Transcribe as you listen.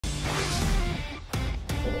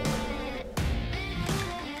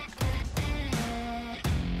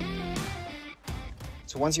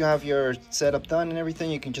So once you have your setup done and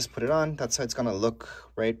everything, you can just put it on. That's how it's gonna look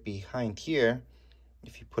right behind here.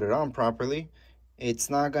 If you put it on properly, it's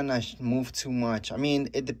not gonna move too much. I mean,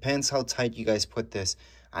 it depends how tight you guys put this.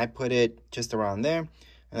 I put it just around there, and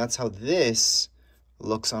that's how this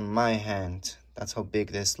looks on my hand. That's how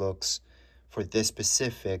big this looks for this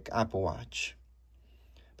specific Apple Watch.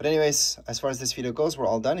 But anyways, as far as this video goes, we're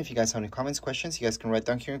all done. If you guys have any comments, questions, you guys can write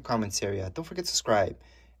down here in the comments area. Don't forget to subscribe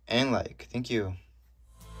and like. Thank you.